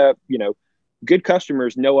 You gotta, good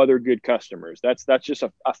customers know other good customers. That's just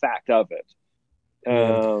a fact of it.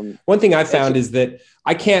 One thing I found is that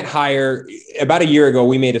I can't hire. About a year ago,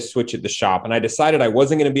 we made a switch at the shop, and I decided I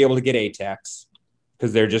wasn't going to be able to get ATECs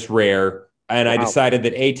because they're just rare. And I decided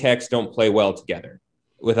that ATECs don't play well together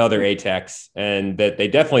with other ATECs, and that they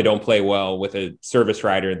definitely don't play well with a service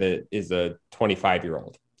rider that is a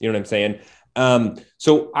 25-year-old. You know what I'm saying?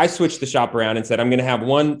 So I switched the shop around and said, I'm going to have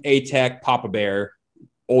one ATEC, Papa Bear,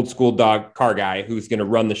 old school dog car guy who's going to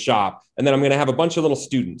run the shop. And then I'm going to have a bunch of little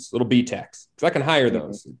students, little B-techs, because I can hire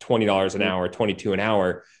those $20 an hour, $22 an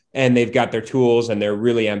hour. And they've got their tools and they're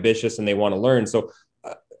really ambitious and they want to learn. So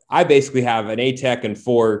I basically have an ATEC and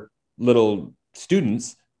 4 little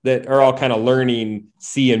students that are all kind of learning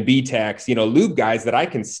C and B techs, lube guys that I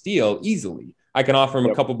can steal easily. I can offer them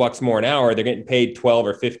a couple bucks more an hour. They're getting paid 12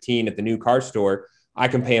 or 15 at the new car store. I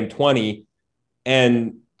can pay them 20.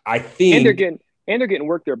 And I think they're getting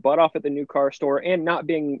work their butt off at the new car store and not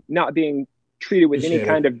being treated with any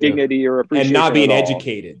kind of dignity or appreciation, and not being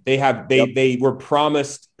educated. They were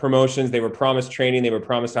promised promotions, they were promised training, they were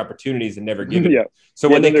promised opportunities and never given. So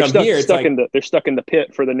when they come here, they're stuck in the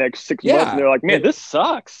pit for the next 6 months, and they're like, man, this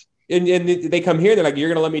sucks. And they come here, they're like, you're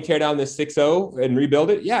going to let me tear down this 6.0 and rebuild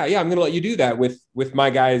it? Yeah, I'm going to let you do that with my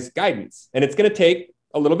guys' guidance. And it's going to take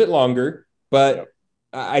a little bit longer, but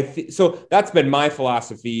so that's been my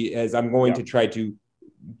philosophy, as I'm going to try to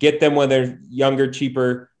get them when they're younger,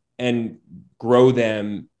 cheaper, and grow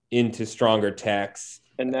them into stronger techs.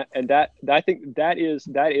 And I think that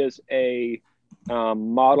is a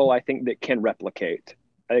model I think that can replicate.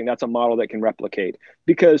 I think that's a model that can replicate,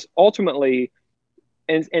 because ultimately,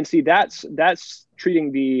 and see, that's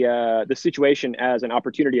treating the situation as an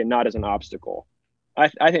opportunity and not as an obstacle. I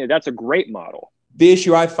think that's a great model. The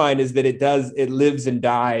issue I find is that it lives and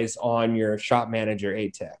dies on your shop manager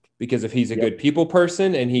ATEC, because if he's a good people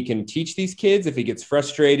person and he can teach these kids, if he gets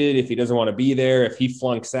frustrated, if he doesn't want to be there, if he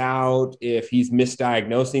flunks out, if he's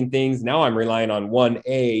misdiagnosing things, now I'm relying on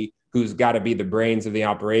 1A who's got to be the brains of the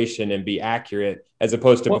operation and be accurate, as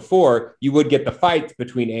opposed to before you would get the fights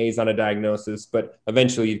between A's on a diagnosis, but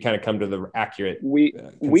eventually you'd kind of come to the accurate we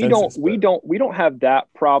don't have that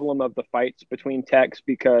problem of the fights between techs,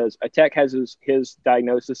 because a tech has his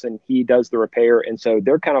diagnosis and he does the repair, and so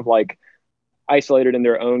they're kind of like isolated in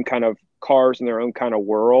their own kind of cars and their own kind of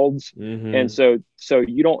worlds. And so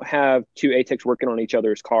you don't have two A techs working on each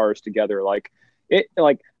other's cars together. Like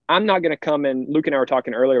I'm not going to come and Luke and I were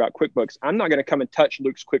talking earlier about QuickBooks. I'm not going to come and touch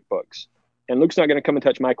Luke's QuickBooks, and Luke's not going to come and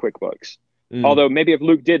touch my QuickBooks. Although maybe if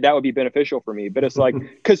Luke did, that would be beneficial for me. But it's like,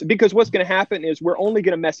 because what's going to happen is we're only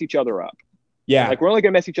going to mess each other up. Yeah. Like we're only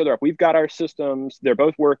going to mess each other up. We've got our systems. They're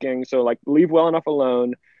both working. So like leave well enough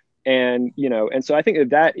alone. And, and so I think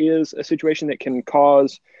that is a situation that can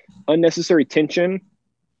cause unnecessary tension,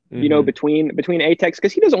 between A techs,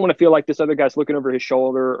 because he doesn't want to feel like this other guy's looking over his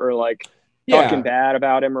shoulder or like talking bad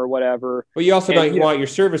about him or whatever. But you also don't want your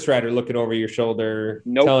service writer looking over your shoulder,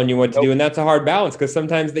 telling you what to do. And that's a hard balance, because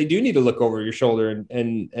sometimes they do need to look over your shoulder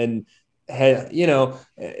and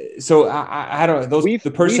so I don't know.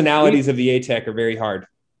 The personalities of the A tech are very hard.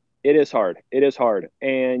 It is hard.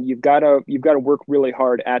 And you've got to work really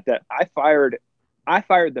hard at that. I fired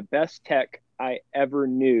the best tech I ever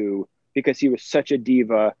knew because he was such a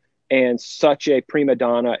diva and such a prima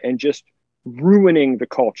donna and just ruining the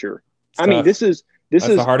culture. I mean, this is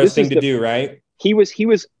the hardest thing to do, right? He was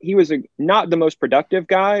not the most productive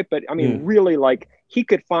guy, but I mean, really, like he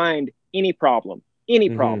could find any problem.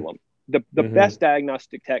 The best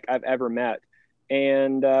diagnostic tech I've ever met.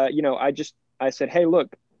 And, I said, hey,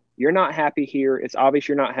 look, you're not happy here. It's obvious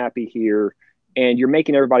you're not happy here, and you're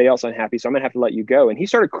making everybody else unhappy. So I'm gonna have to let you go. And he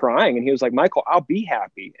started crying, and he was like, Michael, I'll be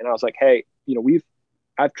happy. And I was like, hey,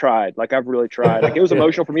 I've tried. Like I've really tried. Like it was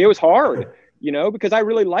emotional for me. It was hard, because I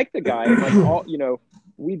really like the guy. And like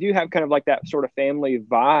we do have kind of like that sort of family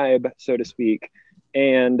vibe, so to speak.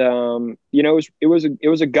 And it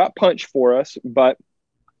was a gut punch for us, but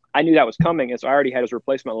I knew that was coming, and so I already had his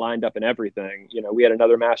replacement lined up and everything. We had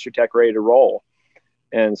another master tech ready to roll.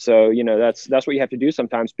 And so, that's what you have to do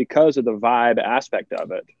sometimes because of the vibe aspect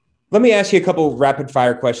of it. Let me ask you a couple rapid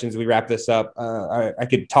fire questions. We wrap this up. I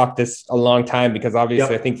could talk this a long time because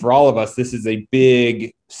obviously I think for all of us, this is a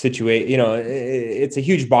big situation. It's a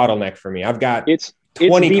huge bottleneck for me. I've got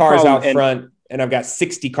 20 cars out front and I've got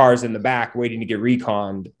 60 cars in the back waiting to get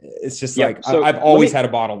reconned. It's just so I've always had a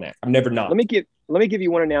bottleneck. I've never not. Let me give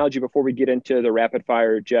you one analogy before we get into the rapid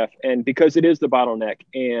fire, Jeff. And because it is the bottleneck,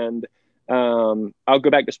 and I'll go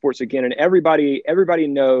back to sports again, and everybody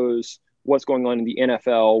knows what's going on in the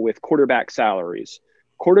NFL with quarterback salaries.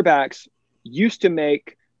 Quarterbacks used to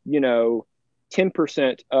make,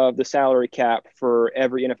 10% of the salary cap for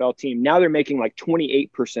every NFL team. Now they're making like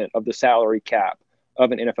 28% of the salary cap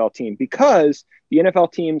of an NFL team, because the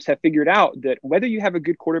NFL teams have figured out that whether you have a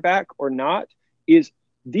good quarterback or not is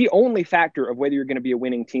the only factor of whether you're going to be a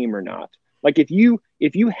winning team or not. Like if you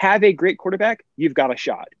have a great quarterback, you've got a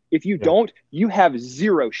shot. If you don't, you have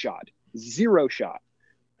zero shot.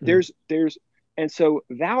 And so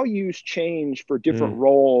values change for different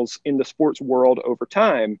roles in the sports world over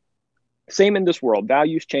time. Same in this world,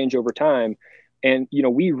 values change over time. And,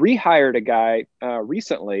 we rehired a guy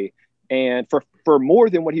recently, and for more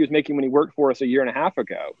than what he was making when he worked for us a year and a half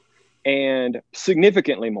ago, and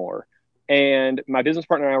significantly more. And my business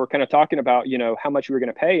partner and I were kind of talking about, how much we were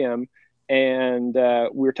going to pay him. And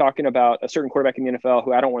we were talking about a certain quarterback in the NFL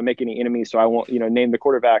who I don't want to make any enemies, so I won't, name the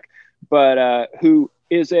quarterback, but who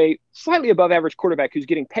is a slightly above average quarterback who's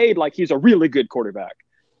getting paid like he's a really good quarterback.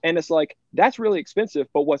 And it's like, that's really expensive.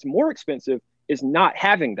 But what's more expensive is not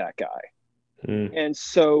having that guy. And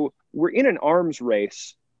so we're in an arms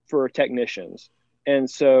race for technicians. And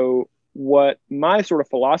so what my sort of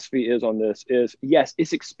philosophy is on this is, yes,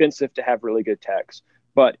 it's expensive to have really good techs,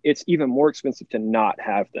 but it's even more expensive to not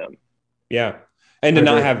have them. Yeah. And to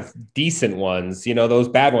not have decent ones, those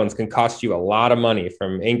bad ones can cost you a lot of money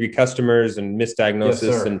from angry customers and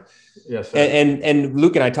misdiagnosis. And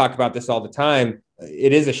Luke and I talk about this all the time.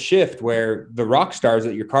 It is a shift where the rock stars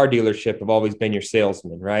at your car dealership have always been your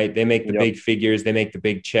salesmen, right? They make the big figures, they make the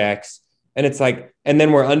big checks. And it's like, and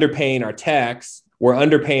then we're underpaying our techs, we're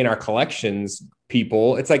underpaying our collections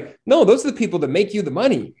people. It's like, no, those are the people that make you the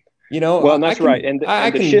money. Well, and that's right. And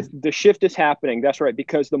the shift is happening. That's right.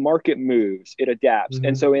 Because the market moves, it adapts.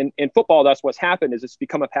 And so in football, that's what's happened is it's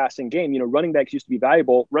become a passing game. Running backs used to be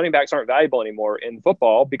valuable. Running backs aren't valuable anymore in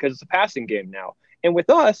football because it's a passing game now. And with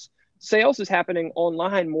us, sales is happening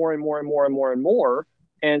online more and more and more and more and more.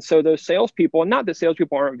 And so those salespeople, not that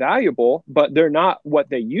salespeople aren't valuable, but they're not what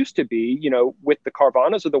they used to be, with the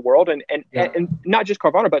Carvanas of the world, and not just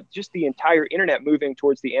Carvana, but just the entire internet moving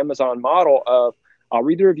towards the Amazon model of, I'll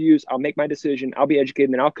read the reviews, I'll make my decision, I'll be educated,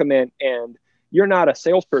 and then I'll come in. And you're not a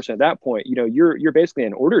salesperson at that point. You're basically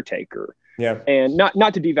an order taker. Yeah. And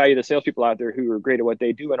not to devalue the salespeople out there who are great at what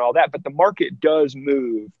they do and all that, but the market does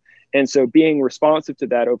move. And so being responsive to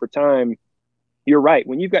that over time, you're right.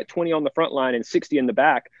 When you've got 20 on the front line and 60 in the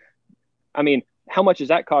back, I mean, how much is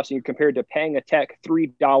that costing you compared to paying a tech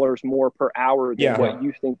 $3 more per hour than what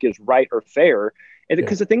you think is right or fair? And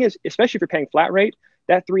because the thing is, especially if you're paying flat rate,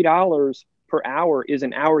 that $3 per hour is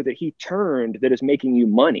an hour that he turned that is making you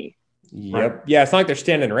money. Yep. Right. Yeah. It's not like they're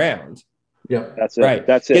standing around. Yep. That's it. Right.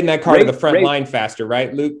 That's it. Getting that car to the front line faster,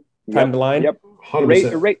 right, Luke? Time to line. Yep.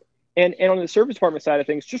 100%. Rate. And on the service department side of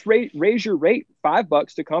things, just raise your rate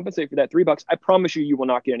 $5 to compensate for that $3. I promise you will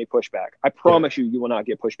not get any pushback. I promise you will not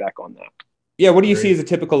get pushback on that. Yeah. What do you see as a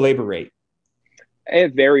typical labor rate?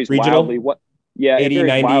 It varies Regional? wildly. 80, it varies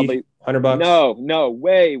 90, wildly. $100. No,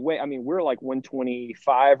 way. I mean, we're like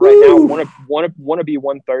 125 right now. Want to be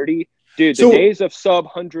 130. Dude, the days of sub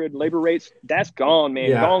 100 labor rates, that's gone,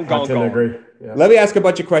 man. Gone. Agree. Yeah. Let me ask a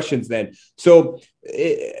bunch of questions then. So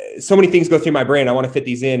many things go through my brain. I want to fit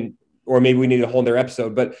these in, or maybe we need a whole other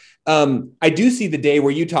episode. But I do see the day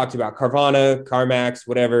where you talked about Carvana, CarMax,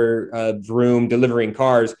 whatever, Vroom, delivering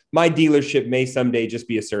cars. My dealership may someday just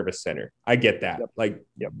be a service center. I get that.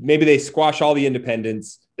 Maybe they squash all the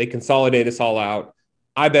independents. They consolidate us all out.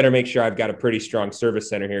 I better make sure I've got a pretty strong service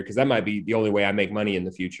center here, because that might be the only way I make money in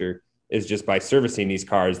the future, is just by servicing these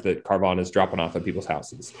cars that Carvana is dropping off at people's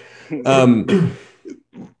houses.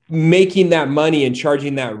 Making that money and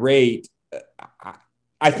charging that rate,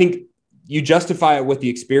 I think you justify it with the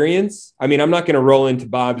experience. I mean, I'm not going to roll into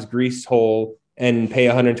Bob's grease hole and pay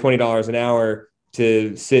 $120 an hour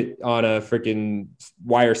to sit on a freaking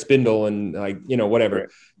wire spindle and whatever. Right.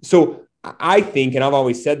 So I think, and I've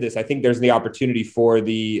always said this, I think there's the opportunity for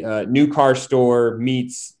the new car store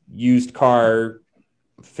meets used car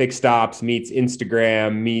fixed stops meets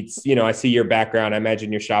Instagram meets, I see your background. I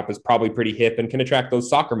imagine your shop is probably pretty hip and can attract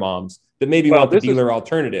those soccer moms that maybe want the dealer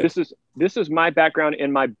alternative. This is my background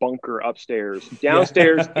in my bunker upstairs.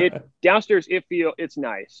 Downstairs, it's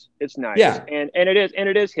nice. It's nice. Yeah. And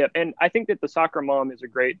it is hip. And I think that the soccer mom is a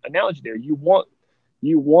great analogy there. You want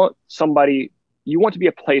somebody, you want to be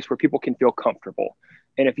a place where people can feel comfortable.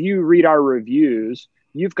 And if you read our reviews,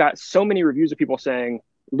 you've got so many reviews of people saying,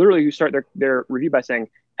 literally, who start their review by saying,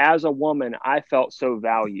 as a woman, I felt so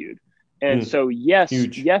valued. And so,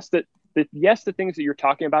 the things that you're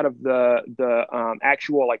talking about of the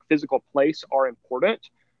actual like physical place are important.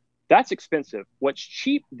 That's expensive. What's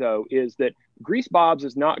cheap, though, is that Grease Bob's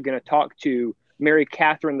is not going to talk to Mary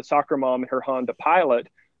Catherine, the soccer mom, and her Honda Pilot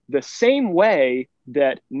the same way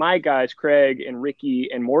that my guys, Craig and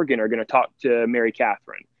Ricky and Morgan, are going to talk to Mary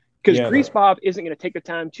Catherine. Because Grease Bob isn't going to take the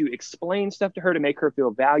time to explain stuff to her, to make her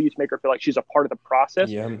feel valued, to make her feel like she's a part of the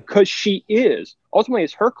process. Because she is. Ultimately,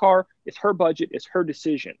 it's her car, it's her budget, it's her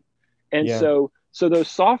decision. And so those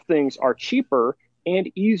soft things are cheaper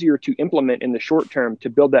and easier to implement in the short term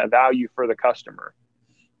to build that value for the customer.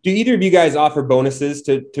 Do either of you guys offer bonuses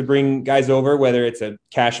to bring guys over, whether it's a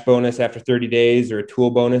cash bonus after 30 days or a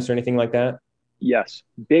tool bonus or anything like that? Yes.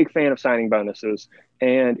 Big fan of signing bonuses.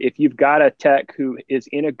 And if you've got a tech who is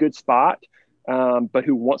in a good spot, but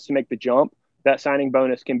who wants to make the jump, that signing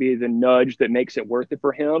bonus can be the nudge that makes it worth it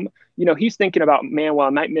for him. He's thinking about, man, well, I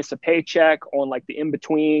might miss a paycheck on like the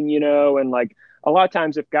in-between, and like a lot of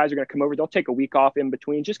times if guys are going to come over, they'll take a week off in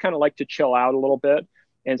between, just kind of like to chill out a little bit.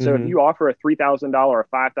 And so if you offer a $3,000 or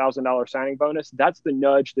 $5,000 signing bonus, that's the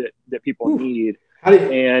nudge that people need.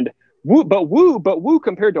 But woo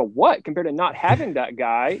compared to what? Compared to not having that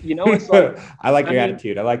guy, it's like, I like your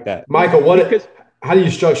attitude. I like that. Michael, how do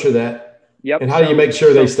you structure that? Yep. And how do you make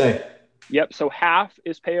sure they stay? Yep. So half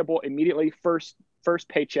is payable immediately first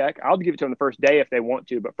paycheck. I'll give it to them the first day if they want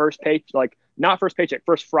to, but not first paycheck,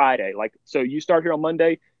 first Friday. Like, so you start here on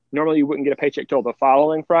Monday. Normally you wouldn't get a paycheck till the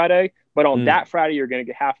following Friday, but on that Friday, you're going to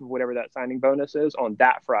get half of whatever that signing bonus is on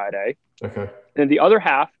that Friday. Okay. And the other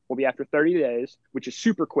half will be after 30 days, which is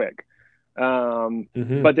super quick.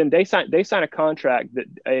 But then they sign a contract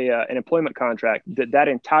an employment contract that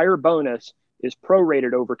entire bonus is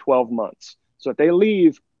prorated over 12 months. So if they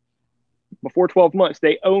leave before 12 months,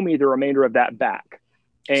 they owe me the remainder of that back.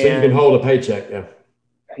 So you can hold a paycheck. Yeah.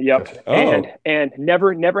 Yep. Gotcha. Oh. And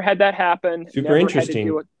never had that happen. Super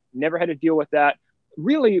interesting. Never had to deal with that.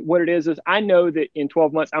 Really what it is I know that in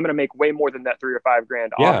 12 months, I'm going to make way more than that $3,000 or $5,000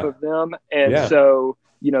 off of them. And so,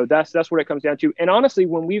 that's what it comes down to. And honestly,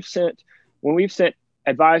 when we've sent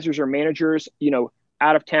advisors or managers,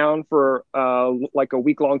 out of town for like a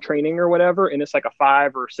week-long training or whatever, and it's like a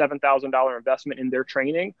 $5,000 or $7,000 investment in their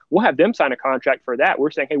training, we'll have them sign a contract for that. We're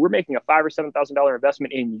saying, hey, we're making a $5,000 or $7,000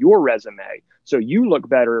 investment in your resume, so you look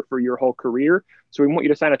better for your whole career. So we want you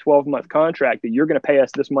to sign a 12-month contract that you're going to pay us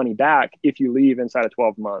this money back if you leave inside of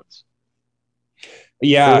 12 months.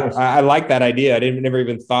 Yeah, I like that idea. I never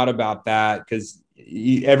even thought about that, because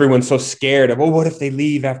everyone's so scared of, what if they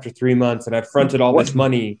leave after 3 months and I've fronted all this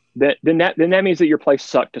money? Then that means that your place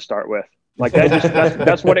sucked to start with. Like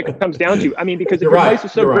that's what it comes down to. I mean, because if your place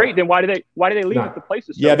is so great, then why do they leave if the place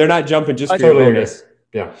is so they're great? not jumping just for totally your bonus.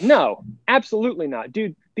 Yeah. No, absolutely not.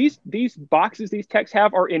 Dude, these boxes these techs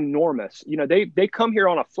have are enormous. They come here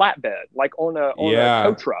on a flatbed, like on a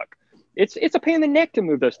tow truck. It's a pain in the neck to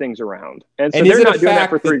move those things around. And so they're not doing that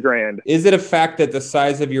for $3,000. Is it a fact that the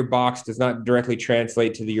size of your box does not directly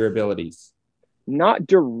translate to your abilities? Not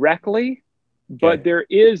directly, but there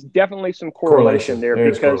is definitely some correlation there,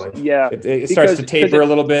 because it starts to taper a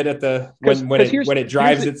little bit at when it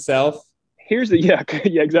drives itself. Here's the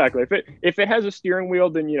exactly. If it has a steering wheel,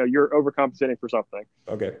 then you're overcompensating for something.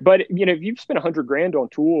 Okay. But if you've spent $100,000 on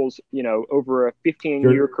tools, over a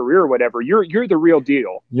 15-year career or whatever, you're the real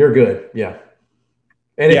deal. You're good. Yeah.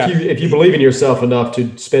 And if you believe in yourself enough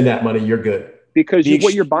to spend that money, you're good. Because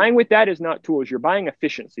what you're buying with that is not tools. You're buying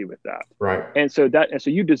efficiency with that. Right. And so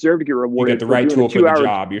you deserve to get rewarded. You got the right tool for the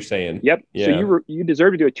job, you're saying. Yep. Yeah. So you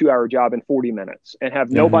deserve to do a 2-hour job in 40 minutes and have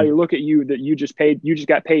nobody look at you that you just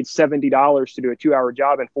got paid $70 to do a 2-hour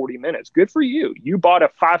job in 40 minutes. Good for you. You bought a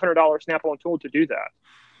 $500 Snap-on tool to do that.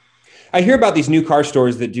 I hear about these new car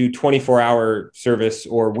stores that do 24-hour service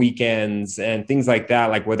or weekends and things like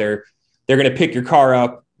that, like where they're going to pick your car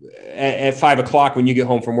up at 5 o'clock when you get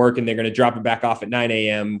home from work, and they're going to drop it back off at 9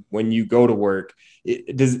 a.m. when you go to work.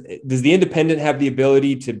 Does the independent have the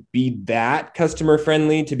ability to be that customer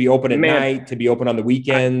friendly, to be open at night, to be open on the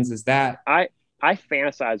weekends? Is that I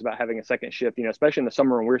fantasize about having a second shift, especially in the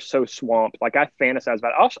summer when we're so swamped. Like I fantasize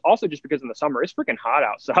about it. Also just because in the summer it's freaking hot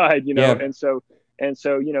outside, and so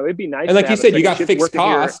it'd be nice. And like you said, you got fixed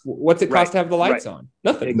costs. What's it cost to have the lights on?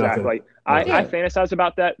 Nothing. Exactly. Nothing. I fantasize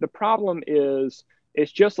about that. The problem is, it's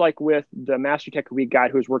just like with the Master Tech Week guy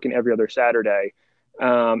who's working every other Saturday.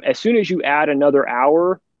 As soon as you add another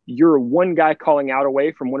hour, you're one guy calling out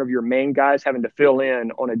away from one of your main guys having to fill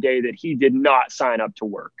in on a day that he did not sign up to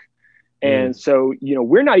work. And so,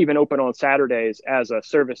 we're not even open on Saturdays as a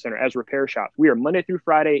service center, as repair shops. We are Monday through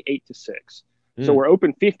Friday, 8 to 6. So we're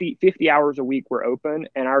open 50 hours a week. We're open,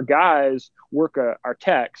 and our guys work our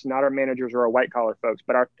techs, not our managers or our white collar folks,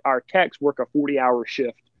 but our techs work a 40-hour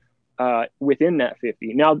shift within that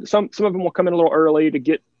 50. Now, some of them will come in a little early to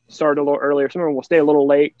get started a little earlier. Some of them will stay a little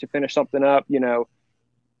late to finish something up,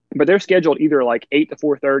 but they're scheduled either like 8 to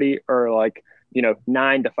 4:30 or like,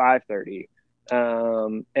 9 to 5:30.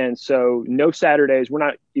 And so no Saturdays. We're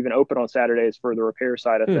not even open on Saturdays for the repair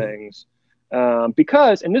side of things.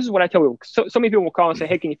 Because, and this is what I tell people, so many people will call and say,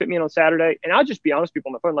 hey, can you fit me in on Saturday? And I'll just be honest with people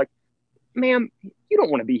on the phone, like, ma'am, you don't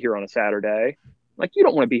want to be here on a Saturday. Like, you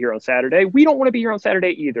don't want to be here on Saturday. We don't want to be here on Saturday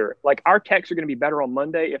either. Like, our techs are going to be better on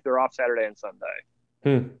Monday if they're off Saturday and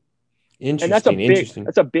Sunday. Interesting. And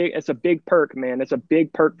it's a big perk, man. It's a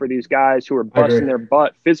big perk for these guys who are busting their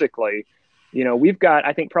butt physically. We've got,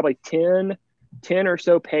 I think, probably 10 or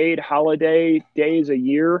so paid holiday days a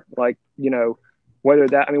year. Like,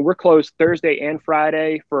 we're closed Thursday and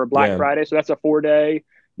Friday for Black Friday. So that's a 4-day.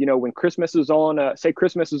 When Christmas is on, say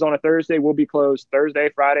Christmas is on a Thursday, we'll be closed Thursday,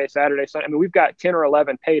 Friday, Saturday, Sunday. I mean, we've got 10 or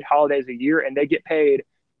 11 paid holidays a year, and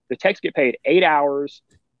the techs get paid 8 hours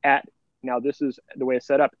now this is the way it's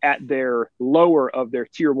set up, at their lower of their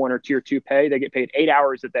tier 1 or tier 2 pay. They get paid 8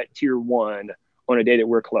 hours at that tier 1 on a day that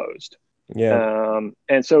we're closed. Yeah.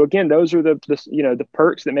 And so again, those are the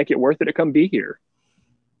perks that make it worth it to come be here.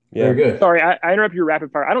 Yeah. Very good. Sorry, I interrupt your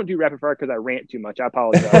rapid fire. I don't do rapid fire because I rant too much. I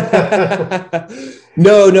apologize.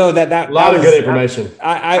 No, that a lot of good information.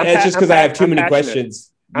 It's just because I have too many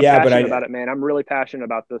questions. I'm passionate about it, man. I'm really passionate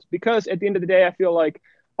about this because at the end of the day, I feel like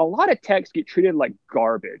a lot of techs get treated like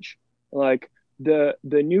garbage. Like the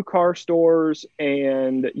new car stores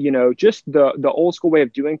and, just the old school way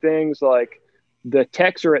of doing things, like the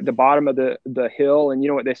techs are at the bottom of the hill, and you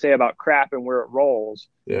know what they say about crap and where it rolls.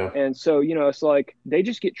 Yeah. And so, it's like they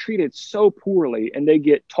just get treated so poorly, and they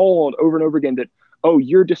get told over and over again that, oh,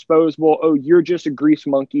 you're disposable. Oh, you're just a grease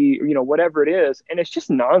monkey, whatever it is. And it's just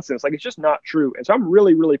nonsense. Like, it's just not true. And so I'm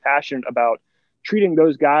really, really passionate about treating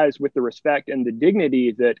those guys with the respect and the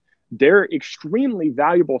dignity that their extremely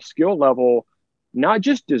valuable skill level not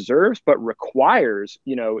just deserves, but requires,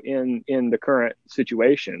 in the current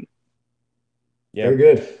situation. Yeah. Very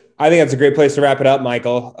good. I think that's a great place to wrap it up,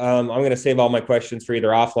 Michael. I'm going to save all my questions for either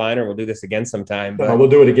offline or we'll do this again sometime. But we'll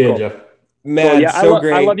do it again, Jeff. Man,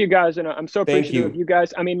 great. I love you guys, and I'm so appreciative of you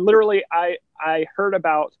guys. I mean, literally, I heard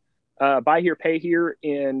about Buy Here, Pay Here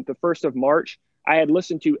in the 1st of March. I had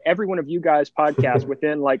listened to every one of you guys' podcasts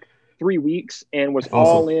within like 3 weeks and was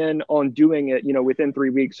all in on doing it, within 3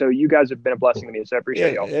 weeks. So you guys have been a blessing to me. So I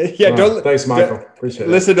appreciate y'all. Yeah. Thanks, Michael. Appreciate it.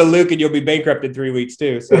 Listen to Luke and you'll be bankrupt in 3 weeks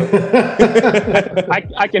too. So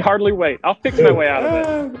I can hardly wait. I'll fix my way out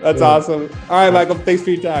of it. That's awesome. All right, Michael, thanks for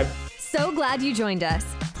your time. So glad you joined us.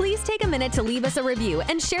 Please take a minute to leave us a review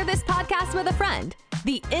and share this podcast with a friend.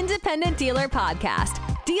 The Independent Dealer Podcast.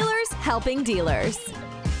 Dealers helping dealers.